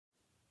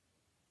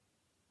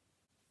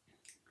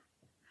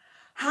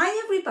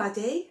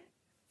everybody,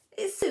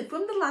 it's Sue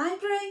from the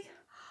library.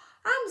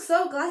 I'm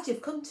so glad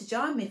you've come to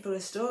join me for a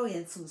story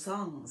and some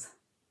songs.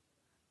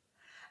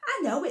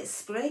 I know it's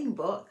spring,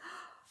 but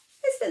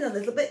it's been a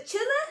little bit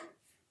chilly.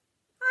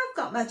 I've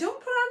got my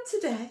jumper on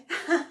today.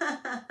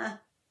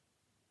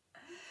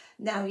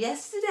 Now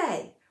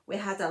yesterday we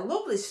had a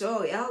lovely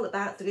story all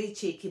about 3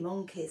 cheeky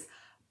monkeys,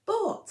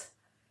 but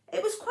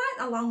it was quite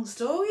a long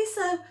story,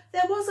 so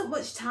there wasn't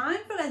much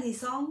time for any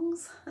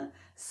songs.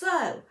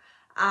 So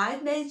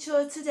I've made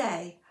sure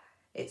today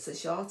it's a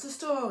shorter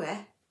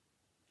story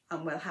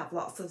and we'll have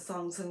lots of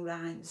songs and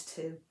rhymes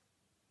too.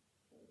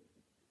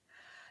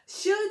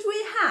 Should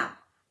we have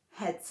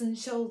heads and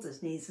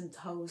shoulders, knees and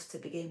toes to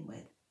begin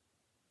with?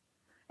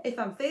 If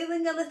I'm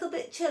feeling a little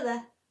bit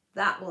chilly,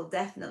 that will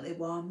definitely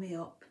warm me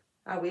up.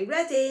 Are we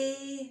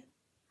ready?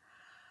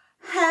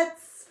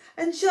 Heads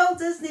and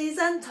shoulders, knees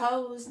and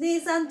toes,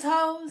 knees and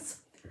toes.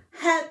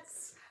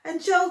 Heads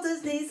and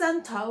shoulders, knees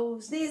and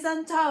toes,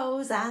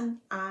 and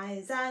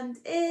eyes and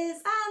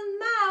ears and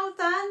mouth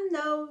and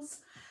nose.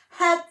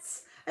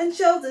 Heads and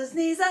shoulders,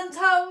 knees and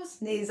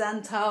toes, knees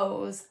and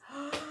toes.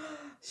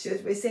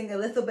 Should we sing a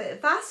little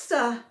bit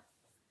faster?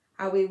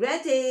 Are we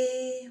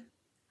ready?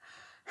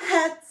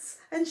 Heads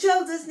and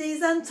shoulders,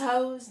 knees and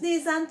toes,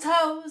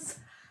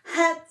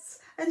 heads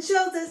and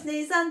shoulders,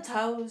 knees and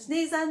toes,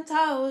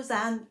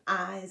 and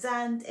eyes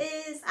and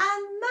ears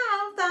and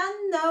mouth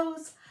and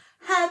nose.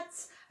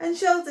 Heads and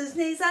shoulders,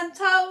 knees and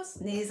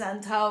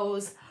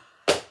toes.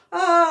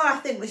 Oh, I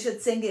think we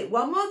should sing it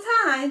one more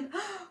time,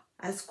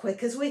 as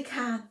quick as we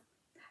can.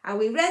 Are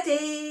we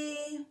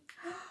ready?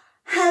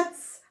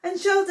 Heads and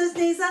shoulders,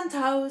 knees and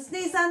toes,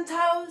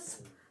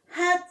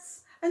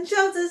 heads and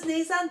shoulders,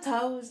 knees and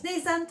toes,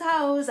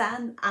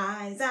 and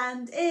eyes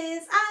and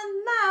ears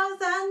and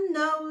mouth and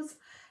nose.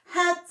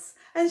 Heads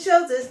and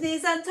shoulders,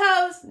 knees and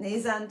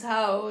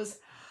toes.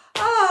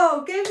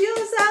 Oh, give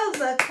yourselves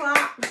a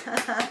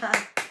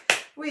clap.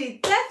 We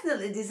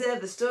definitely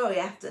deserve a story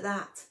after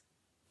that.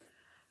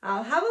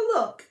 I'll have a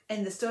look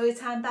in the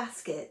Storytime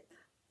basket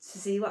to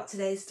see what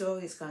today's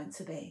story is going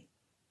to be.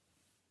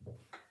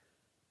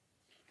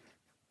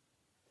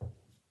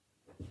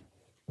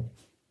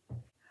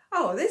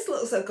 Oh, this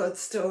looks a good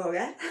story.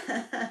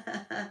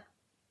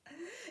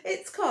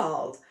 It's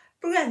called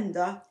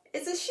Brenda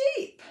is a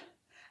Sheep,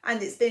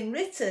 and it's been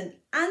written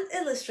and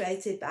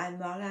illustrated by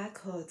Morag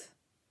Hood.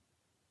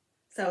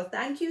 So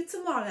thank you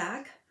to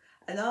Morag,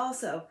 and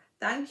also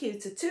thank you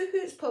to Two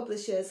Hoots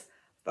Publishers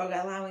for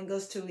allowing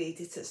us to read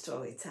it at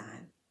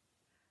Storytime.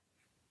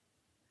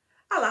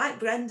 I like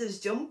Brenda's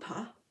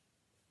jumper.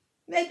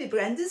 Maybe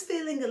Brenda's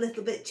feeling a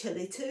little bit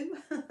chilly too.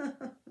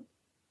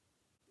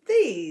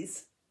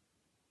 These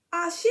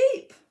are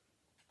sheep.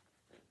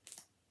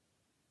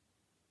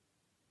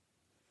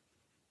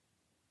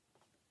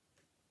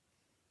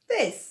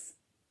 This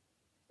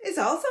is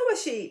also a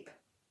sheep.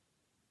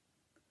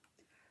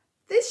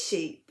 This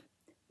sheep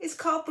is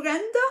called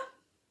Brenda.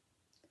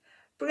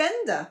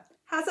 Brenda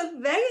has a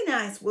very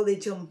nice woolly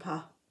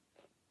jumper,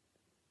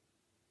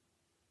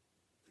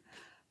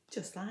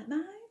 just like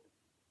mine.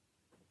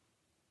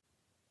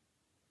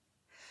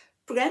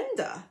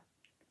 Brenda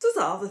does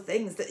all the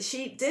things that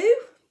sheep do.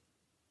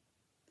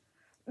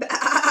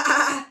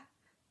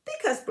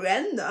 Because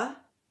Brenda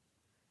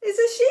is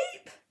a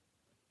sheep.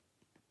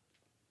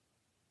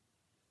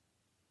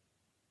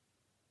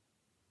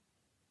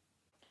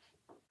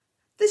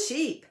 The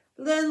sheep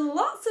learn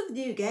lots of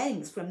new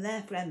games from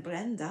their friend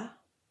Brenda,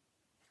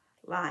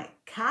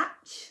 like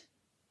catch,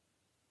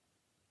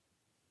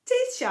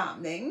 teeth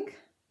sharpening,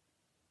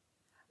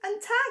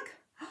 and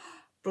tag.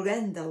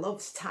 Brenda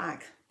loves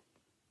tag.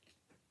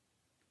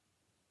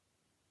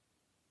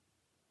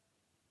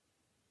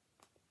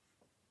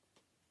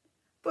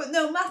 But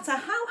no matter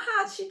how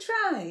hard she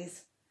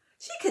tries,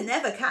 she can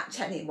never catch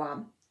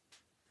anyone.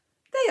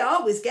 They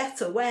always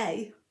get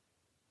away.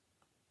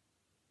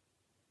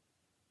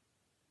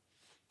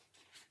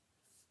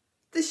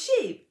 The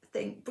sheep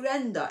think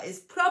Brenda is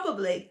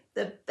probably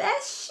the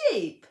best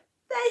sheep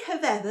they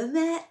have ever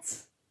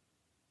met.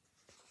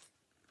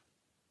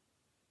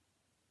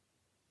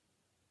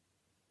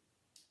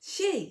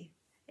 She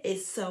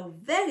is so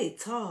very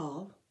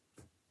tall,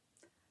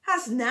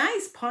 has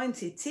nice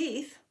pointy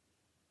teeth,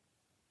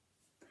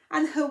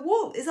 and her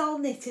wool is all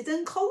knitted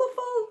and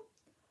colourful.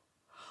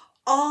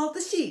 All the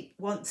sheep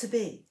want to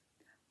be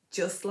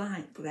just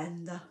like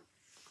Brenda.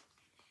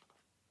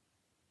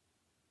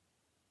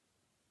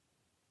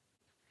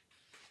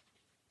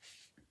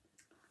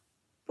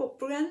 But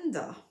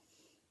Brenda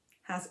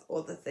has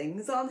other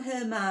things on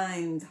her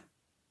mind.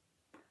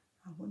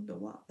 I wonder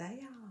what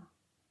they are.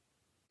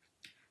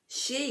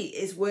 She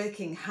is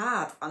working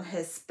hard on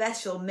her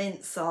special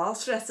mint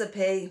sauce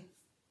recipe.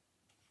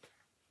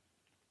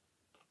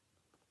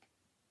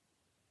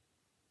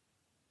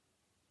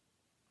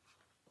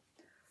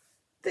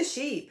 The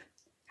sheep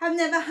have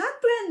never had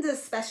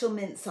Brenda's special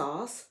mint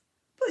sauce,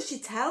 but she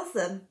tells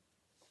them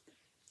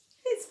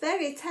it's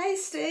very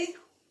tasty.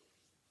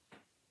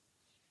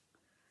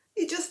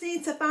 You just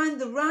need to find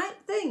the right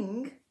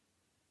thing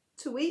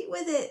to eat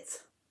with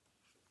it.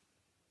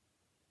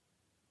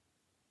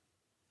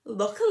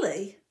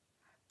 Luckily,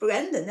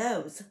 Brenda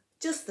knows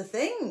just the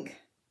thing.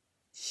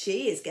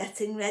 She is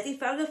getting ready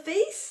for a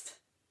feast.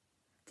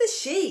 The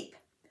sheep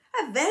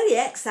are very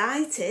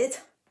excited.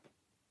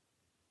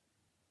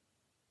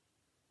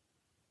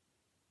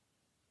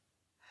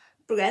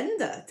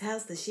 Brenda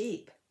tells the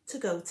sheep to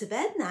go to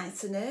bed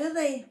nice and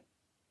early.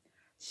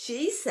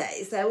 She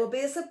says there will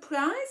be a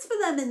surprise for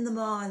them in the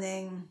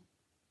morning.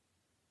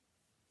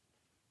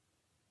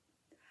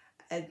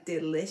 A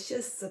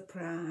delicious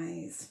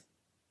surprise.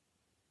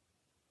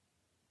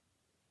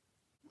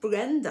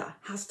 Brenda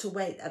has to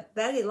wait a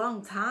very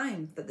long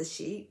time for the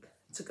sheep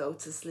to go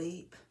to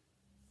sleep.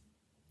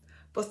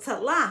 But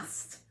at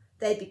last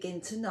they begin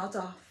to nod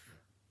off,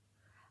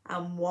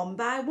 and one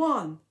by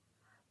one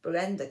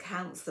Brenda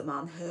counts them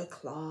on her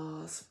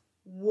claws.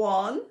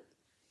 1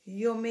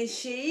 yummy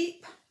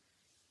sheep.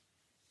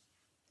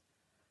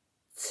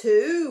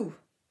 2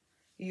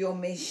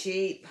 yummy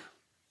sheep.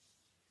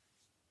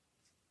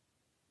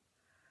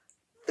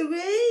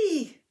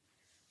 3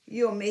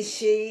 yummy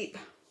sheep.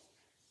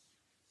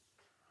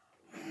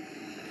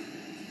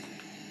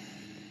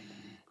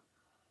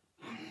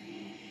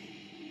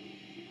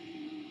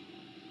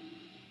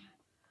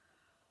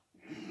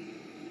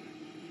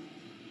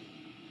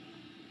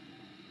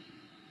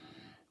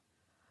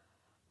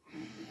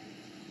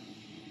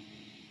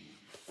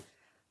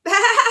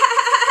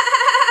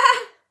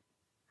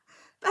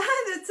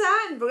 'By the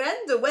time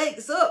Brenda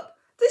wakes up,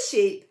 the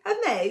sheep have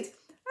made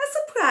a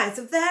surprise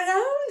of their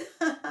own.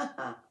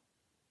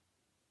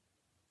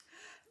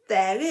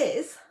 There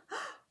is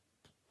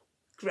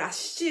grass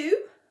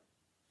stew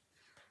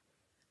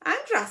and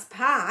grass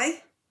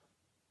pie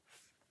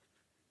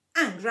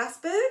and grass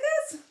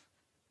burgers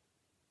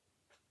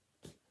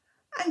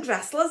and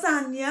grass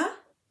lasagna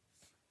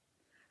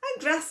and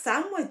grass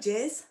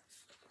sandwiches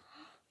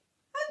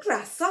and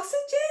grass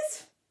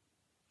sausages.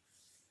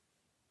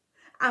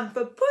 And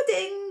for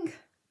pudding,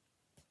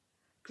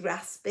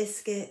 grass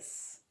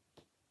biscuits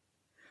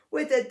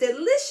with a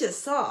delicious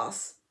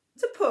sauce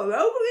to pour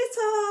over it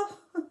all.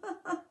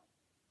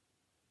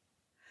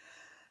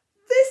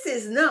 This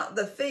is not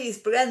the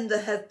feast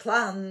Brenda had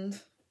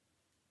planned.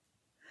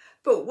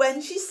 But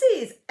when she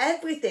sees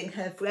everything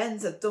her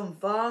friends have done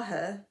for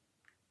her,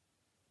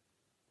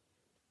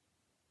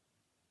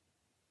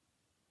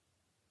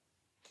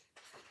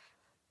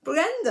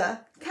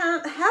 Brenda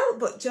can't help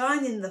but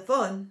join in the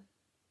fun.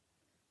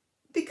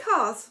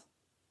 Because,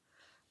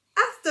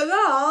 after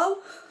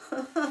all,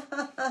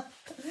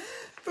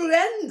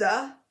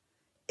 Brenda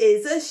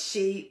is a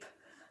sheep.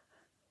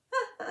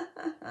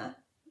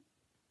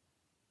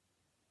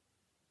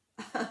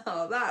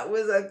 Oh, that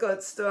was a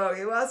good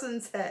story,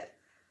 wasn't it?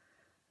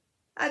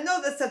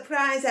 Another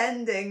surprise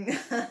ending.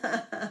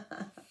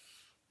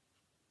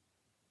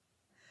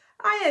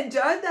 I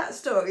enjoyed that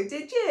story,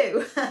 did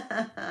you?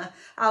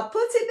 I'll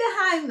put it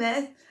behind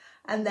me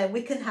and then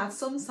we can have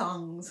some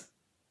songs.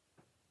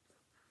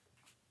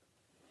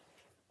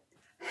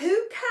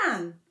 Who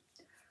can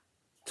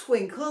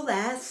twinkle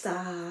their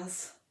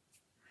stars?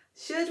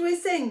 Should we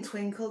sing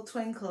Twinkle,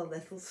 Twinkle,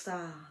 Little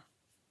Star?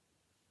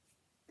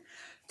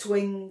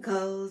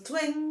 Twinkle,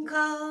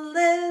 twinkle,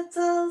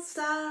 little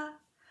star,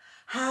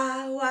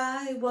 how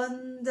I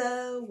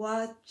wonder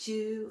what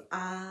you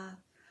are.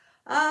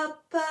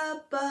 Up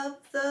above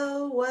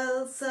the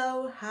world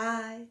so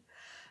high,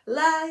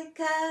 like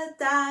a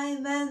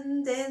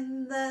diamond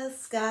in the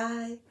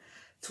sky.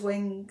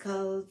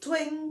 Twinkle,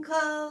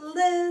 twinkle,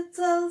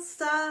 little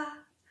star,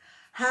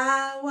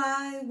 how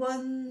I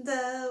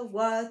wonder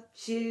what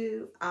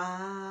you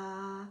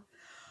are.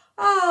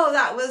 Oh,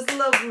 that was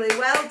lovely.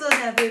 Well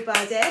done,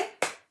 everybody.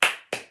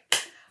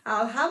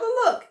 I'll have a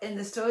look in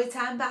the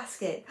Storytime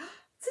basket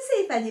to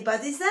see if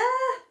anybody's there.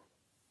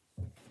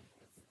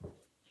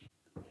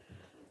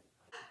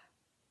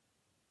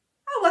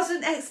 I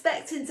wasn't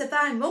expecting to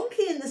find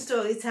Monkey in the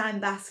Storytime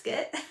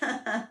basket.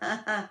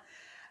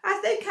 I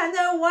think I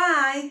know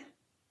why.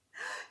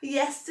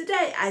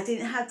 Yesterday I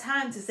didn't have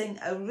time to sing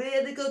a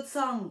really good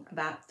song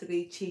about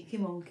 3 cheeky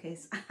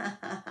monkeys.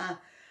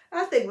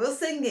 I think we'll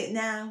sing it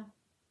now.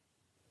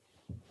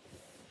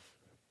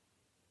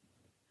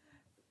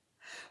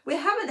 We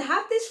haven't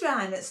had this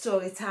rhyme at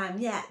Storytime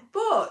yet,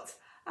 but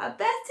I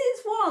bet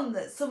it's one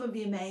that some of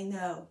you may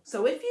know.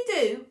 So if you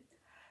do,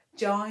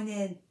 join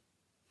in.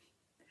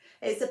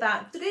 It's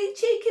about 3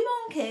 cheeky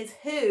monkeys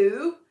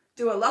who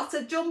do a lot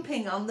of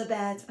jumping on the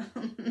bed.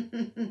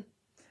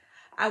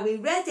 Are we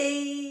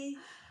ready?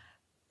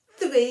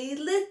 3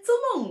 little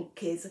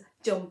monkeys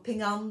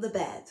jumping on the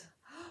bed.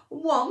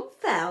 One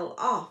fell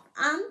off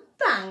and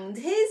banged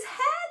his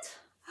head.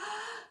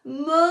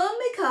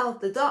 Mummy called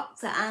the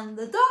doctor and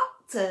the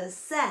doctor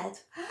said,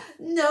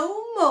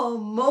 no more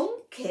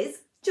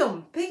monkeys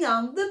jumping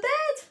on the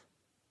bed.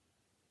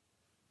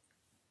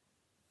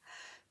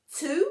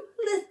 2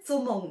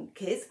 little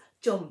monkeys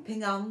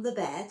jumping on the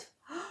bed.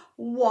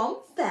 One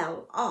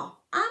fell off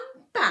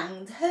and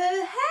banged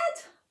her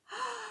head.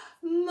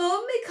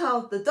 Mummy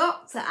called the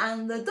doctor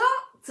and the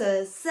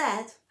doctor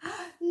said,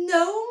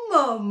 no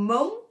more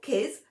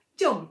monkeys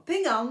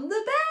jumping on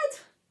the bed.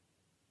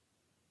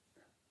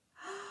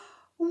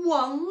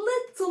 One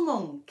little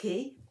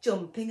monkey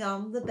jumping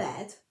on the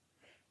bed,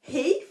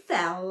 he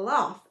fell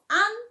off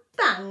and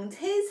banged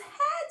his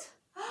head.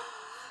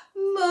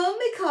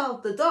 Mummy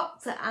called the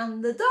doctor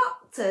and the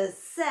doctor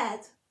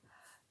said,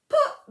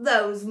 "Put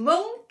those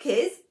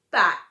monkeys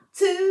back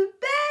to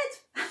bed."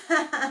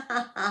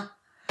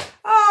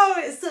 Oh,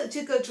 it's such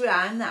a good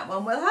rhyme, that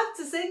one. We'll have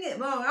to sing it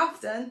more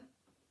often.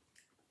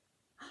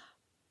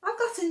 I've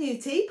got a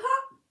new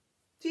teapot.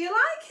 Do you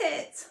like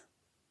it?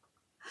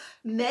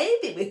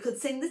 Maybe we could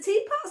sing the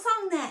teapot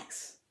song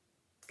next.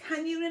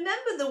 Can you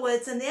remember the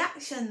words and the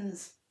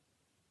actions?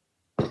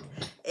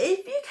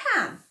 If you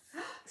can,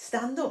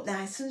 stand up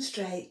nice and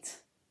straight.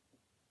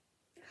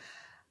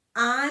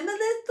 I'm a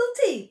little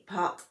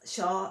teapot,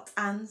 short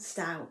and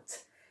stout.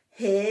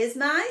 Here's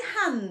my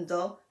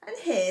handle and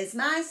here's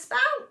my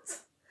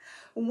spout.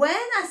 When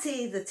I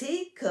see the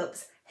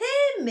teacups,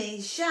 hear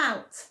me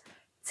shout.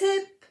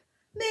 Tip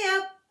me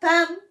up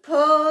and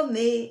pour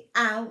me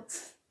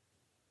out.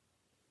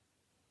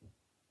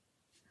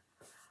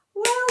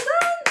 Well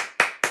done.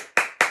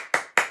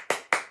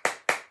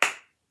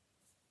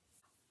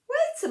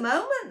 Wait a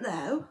moment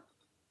though.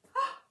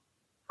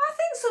 I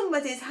think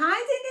somebody's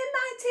hiding in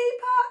my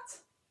teapot.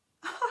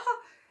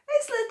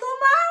 It's Little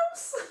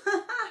Mouse.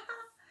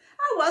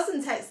 I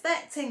wasn't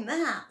expecting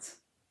that.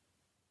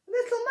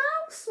 Little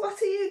Mouse,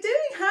 what are you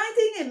doing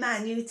hiding in my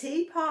new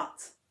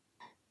teapot?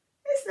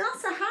 It's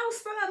not a house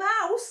for a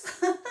mouse.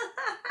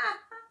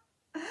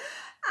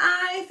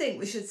 I think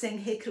we should sing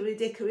Hickory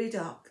Dickory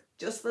Dock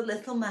just for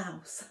Little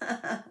Mouse.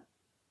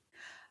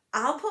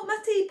 I'll put my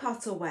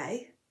teapot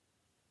away.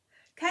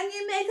 Can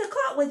you make a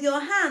clock with your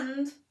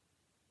hand?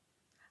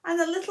 And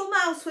a little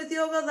mouse with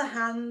your other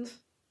hand.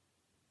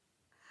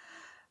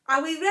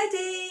 Are we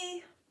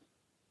ready?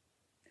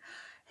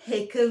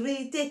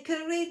 Hickory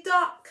dickory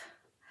dock,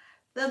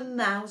 the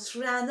mouse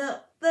ran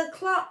up the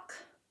clock.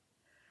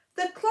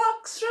 The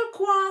clock struck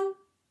one,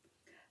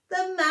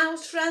 the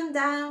mouse ran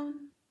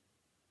down.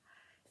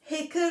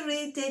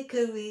 Hickory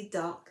dickory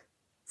dock,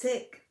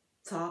 tick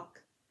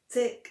tock,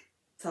 tick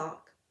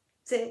tock,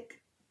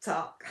 tick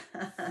tock.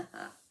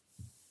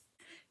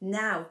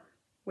 Now,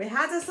 we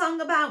had a song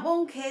about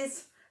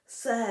monkeys,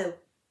 so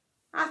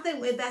I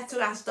think we'd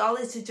better ask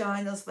Dolly to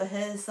join us for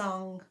her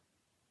song.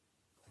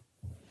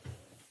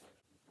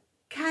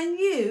 Can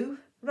you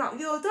rock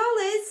your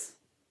dollies?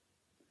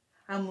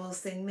 And we'll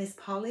sing Miss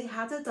Polly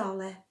Had a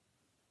Dolly.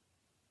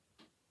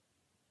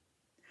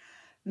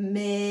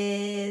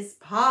 Miss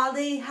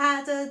Polly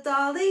had a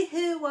dolly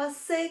who was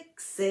sick,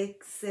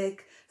 sick,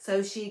 sick.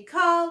 So she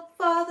called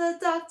for the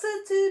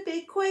doctor to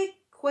be quick,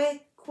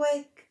 quick,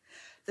 quick.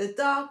 The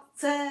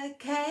doctor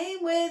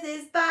came with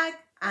his bag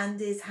and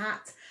his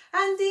hat,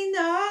 and he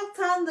knocked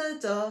on the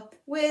door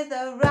with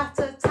a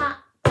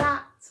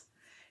rat-a-tat-tat.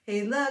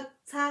 He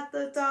looked at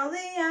the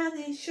dolly and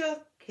he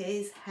shook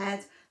his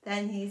head.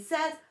 Then he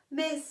said,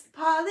 "Miss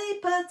Polly,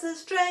 put her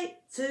straight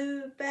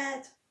to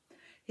bed."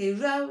 He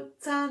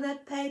wrote on a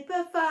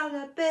paper for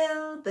a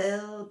bill,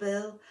 bill,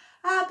 bill.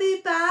 "I'll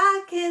be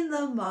back in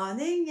the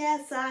morning,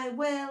 yes I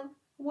will,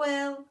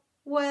 will.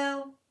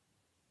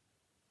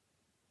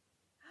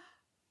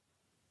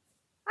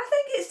 I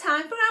think it's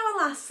time for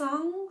our last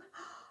song.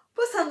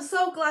 But I'm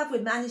so glad we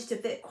managed to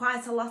fit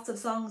quite a lot of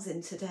songs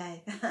in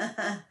today.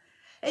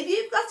 If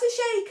you've got a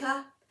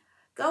shaker,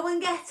 go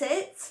and get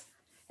it.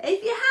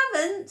 If you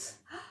haven't,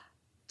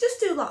 just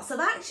do lots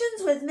of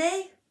actions with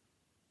me.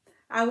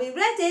 Are we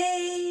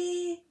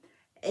ready?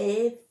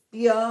 If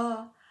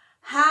you're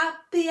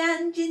happy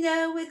and you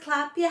know it,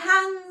 clap your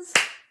hands.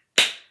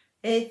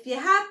 If you're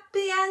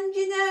happy and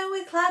you know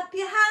it, clap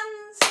your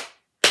hands.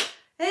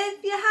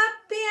 If you're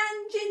happy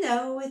and you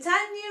know it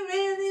and you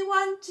really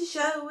want to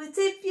show it,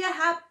 if you're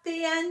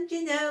happy and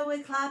you know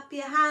it, clap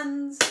your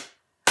hands.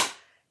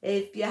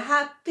 If you're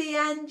happy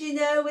and you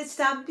know it,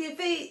 stamp your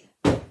feet.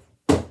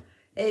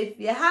 If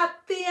you're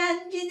happy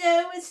and you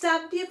know it,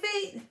 stamp your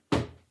feet.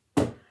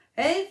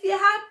 If you're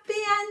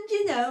happy and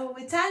you know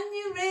it and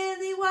you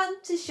really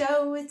want to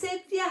show it,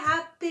 if you're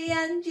happy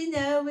and you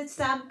know it,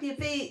 stamp your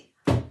feet.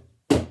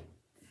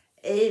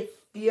 If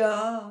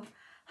you're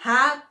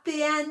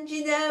happy and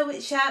you know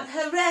it, shout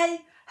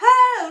hooray,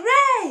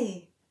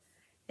 hooray.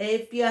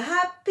 If you're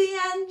happy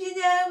and you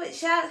know it,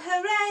 shout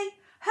hooray,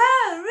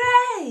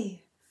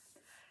 hooray.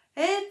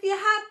 If you're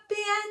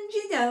happy and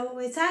you know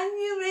it and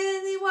you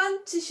really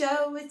want to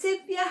show it,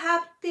 if you're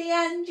happy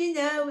and you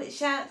know it,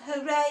 shout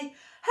hooray,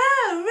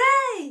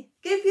 hooray.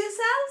 Give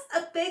yourselves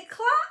a big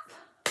clap.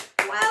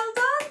 Well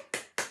done.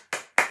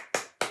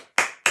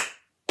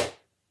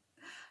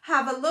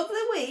 Have a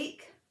lovely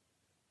week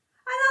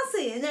and I'll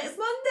see you next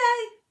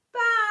Monday.